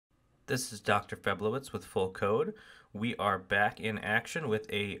This is Dr. Feblowitz with Full Code. We are back in action with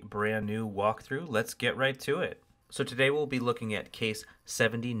a brand new walkthrough. Let's get right to it. So today we'll be looking at case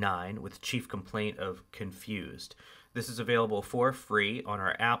 79 with chief complaint of confused. This is available for free on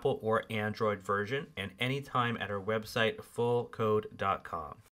our Apple or Android version and anytime at our website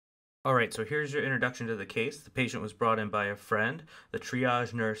fullcode.com. All right, so here's your introduction to the case. The patient was brought in by a friend. The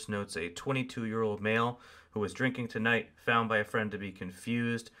triage nurse notes a 22-year-old male who was drinking tonight, found by a friend to be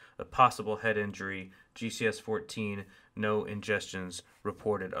confused, a possible head injury, GCS 14, no ingestions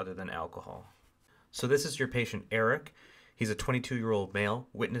reported other than alcohol. So this is your patient, Eric. He's a 22-year-old male,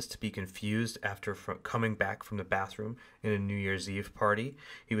 witnessed to be confused after coming back from the bathroom in a New Year's Eve party.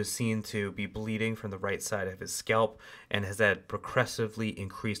 He was seen to be bleeding from the right side of his scalp and has had progressively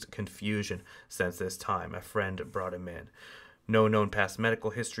increased confusion since this time. A friend brought him in. No known past medical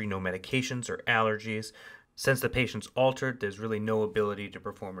history, no medications or allergies. Since the patient's altered, there's really no ability to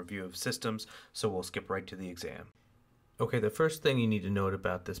perform review of systems, so we'll skip right to the exam. Okay, the first thing you need to note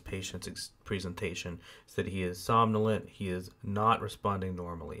about this patient's presentation is that he is somnolent, he is not responding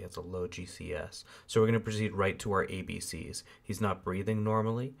normally, it's a low GCS. So we're going to proceed right to our ABCs. He's not breathing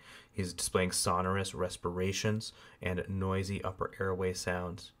normally, he's displaying sonorous respirations and noisy upper airway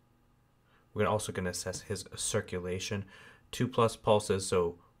sounds. We're also going to assess his circulation, 2+ pulses,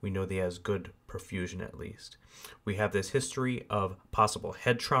 so we know that he has good perfusion at least. We have this history of possible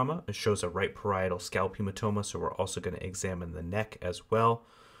head trauma. It shows a right parietal scalp hematoma, so we're also going to examine the neck as well.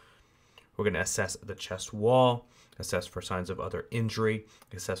 We're going to assess the chest wall, assess for signs of other injury,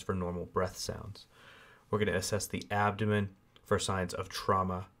 assess for normal breath sounds. We're going to assess the abdomen for signs of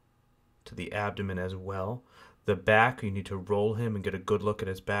trauma to the abdomen as well. The back, you need to roll him and get a good look at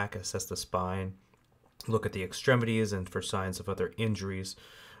his back, assess the spine, look at the extremities and for signs of other injuries.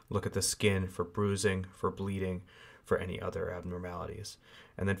 Look at the skin for bruising, for bleeding, for any other abnormalities.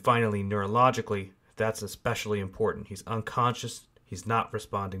 And then finally, neurologically, that's especially important. He's unconscious, he's not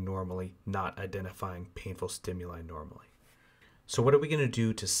responding normally, not identifying painful stimuli normally. So what are we going to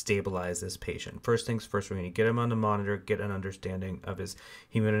do to stabilize this patient? First things first, we're going to get him on the monitor, get an understanding of his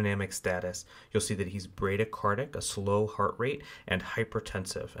hemodynamic status. You'll see that he's bradycardic, a slow heart rate, and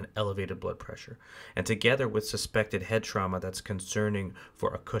hypertensive, an elevated blood pressure. And together with suspected head trauma that's concerning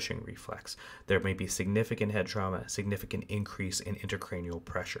for a Cushing reflex. There may be significant head trauma, significant increase in intracranial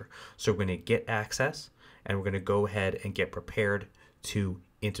pressure. So we're going to get access, and we're going to go ahead and get prepared to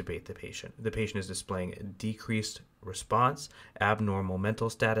intubate the patient. The patient is displaying decreased response, abnormal mental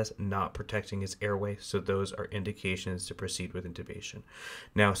status, not protecting his airway, so those are indications to proceed with intubation.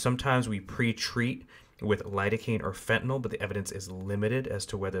 Now, sometimes we pre-treat with lidocaine or fentanyl, but the evidence is limited as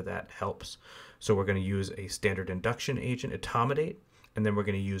to whether that helps. So we're going to use a standard induction agent, etomidate, and then we're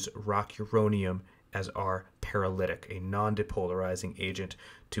going to use rocuronium as our paralytic, a non-depolarizing agent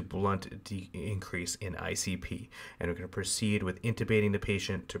to blunt the increase in ICP. And we're going to proceed with intubating the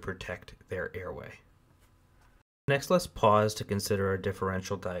patient to protect their airway. Next, let's pause to consider our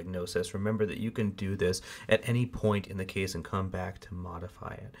differential diagnosis. Remember that you can do this at any point in the case and come back to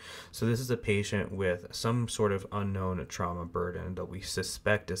modify it. So this is a patient with some sort of unknown trauma burden that we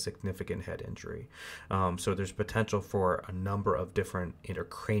suspect a significant head injury. So there's potential for a number of different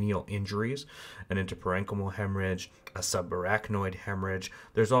intracranial injuries, an interparenchymal hemorrhage, a subarachnoid hemorrhage.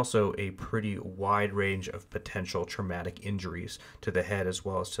 There's also a pretty wide range of potential traumatic injuries to the head as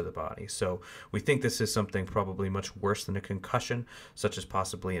well as to the body. So we think this is something probably much worse than a concussion, such as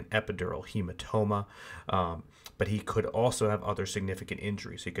possibly an epidural hematoma, but he could also have other significant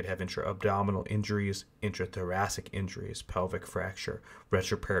injuries. He could have intra-abdominal injuries, intrathoracic injuries, pelvic fracture,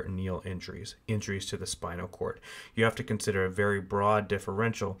 retroperitoneal injuries, injuries to the spinal cord. You have to consider a very broad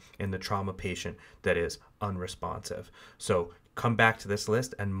differential in the trauma patient that is unresponsive. So come back to this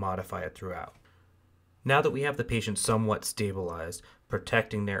list and modify it throughout. Now that we have the patient somewhat stabilized,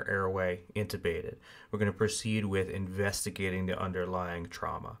 protecting their airway, intubated, we're going to proceed with investigating the underlying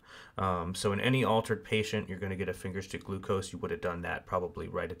trauma. So in any altered patient, you're going to get a finger stick glucose. You would have done that probably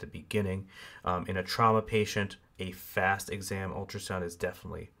right at the beginning. In a trauma patient, a fast exam ultrasound is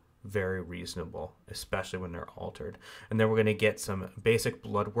definitely very reasonable, especially when they're altered. And then we're going to get some basic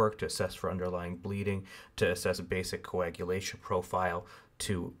blood work to assess for underlying bleeding, to assess a basic coagulation profile,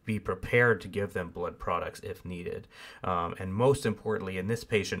 to be prepared to give them blood products if needed. And most importantly, in this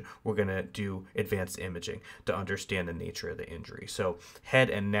patient, we're going to do advanced imaging to understand the nature of the injury. So head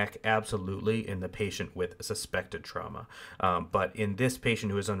and neck, absolutely, in the patient with suspected trauma. But in this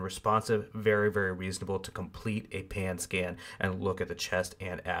patient who is unresponsive, very, very reasonable to complete a pan scan and look at the chest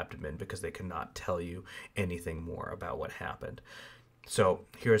and abdomen because they cannot tell you anything more about what happened. So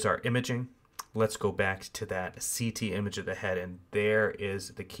here's our imaging. let's go back to that CT image of the head, and there is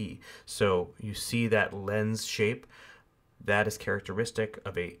the key. So you see that lens shape. That is characteristic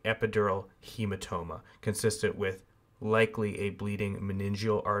of a epidural hematoma, consistent with likely a bleeding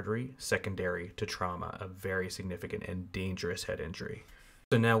meningeal artery secondary to trauma, a very significant and dangerous head injury.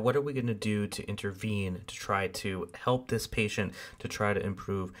 So now what are we going to do to intervene to try to help this patient to try to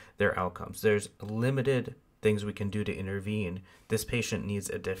improve their outcomes? There's limited things we can do to intervene. This patient needs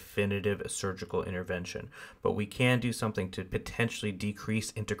a definitive surgical intervention, but we can do something to potentially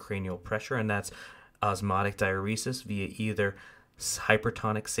decrease intracranial pressure, and that's osmotic diuresis via either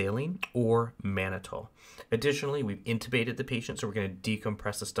hypertonic saline or mannitol. Additionally, we've intubated the patient, so we're going to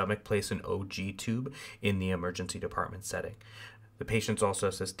decompress the stomach, place an OG tube in the emergency department setting. The patient's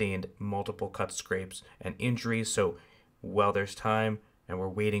also sustained multiple cuts, scrapes, and injuries, so while there's time and we're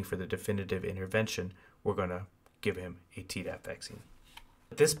waiting for the definitive intervention, we're going to give him a Tdap vaccine.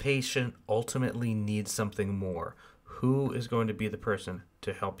 This patient ultimately needs something more. Who is going to be the person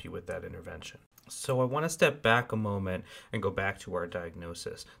to help you with that intervention? So I want to step back a moment and go back to our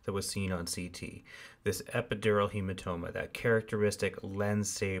diagnosis that was seen on CT. This epidural hematoma, that characteristic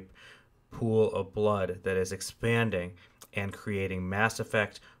lens-shaped pool of blood that is expanding and creating mass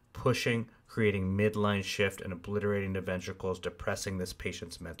effect, pushing, creating midline shift, and obliterating the ventricles, depressing this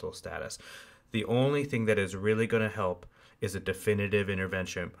patient's mental status. The only thing that is really going to help is a definitive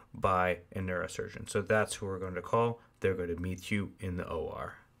intervention by a neurosurgeon. So that's who we're going to call. They're going to meet you in the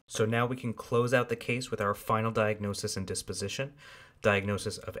OR. So now we can close out the case with our final diagnosis and disposition,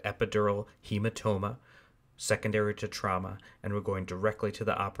 diagnosis of epidural hematoma, secondary to trauma, and we're going directly to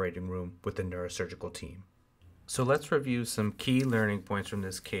the operating room with the neurosurgical team. So let's review some key learning points from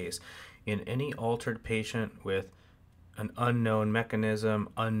this case. In any altered patient with an unknown mechanism,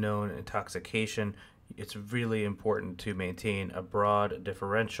 unknown intoxication, it's really important to maintain a broad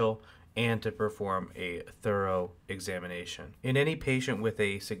differential and to perform a thorough examination. In any patient with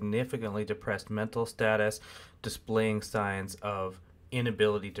a significantly depressed mental status, displaying signs of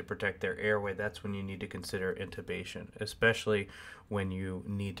inability to protect their airway, that's when you need to consider intubation, especially when you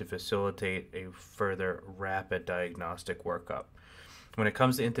need to facilitate a further rapid diagnostic workup. When it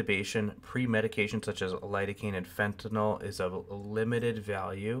comes to intubation, pre-medication such as lidocaine and fentanyl is of limited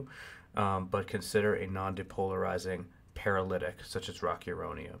value, but consider a non-depolarizing paralytic such as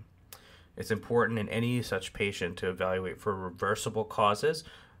rocuronium. It's important in any such patient to evaluate for reversible causes.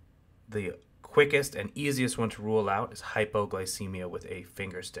 The quickest and easiest one to rule out is hypoglycemia with a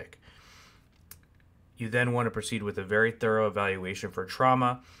finger stick. You then want to proceed with a very thorough evaluation for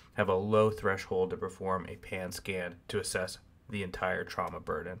trauma, have a low threshold to perform a pan scan to assess the entire trauma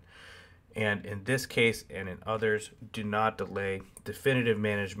burden. And in this case and in others, do not delay definitive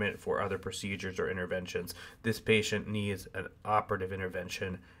management for other procedures or interventions. This patient needs an operative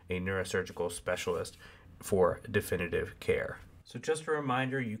intervention, a neurosurgical specialist for definitive care. So just a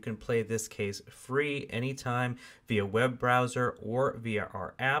reminder, you can play this case free anytime via web browser or via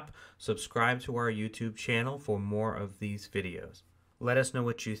our app. Subscribe to our YouTube channel for more of these videos. Let us know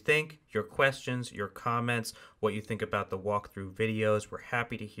what you think, your questions, your comments, what you think about the walkthrough videos. We're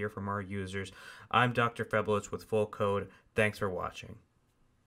happy to hear from our users. I'm Dr. Feblowitz with Full Code. Thanks for watching.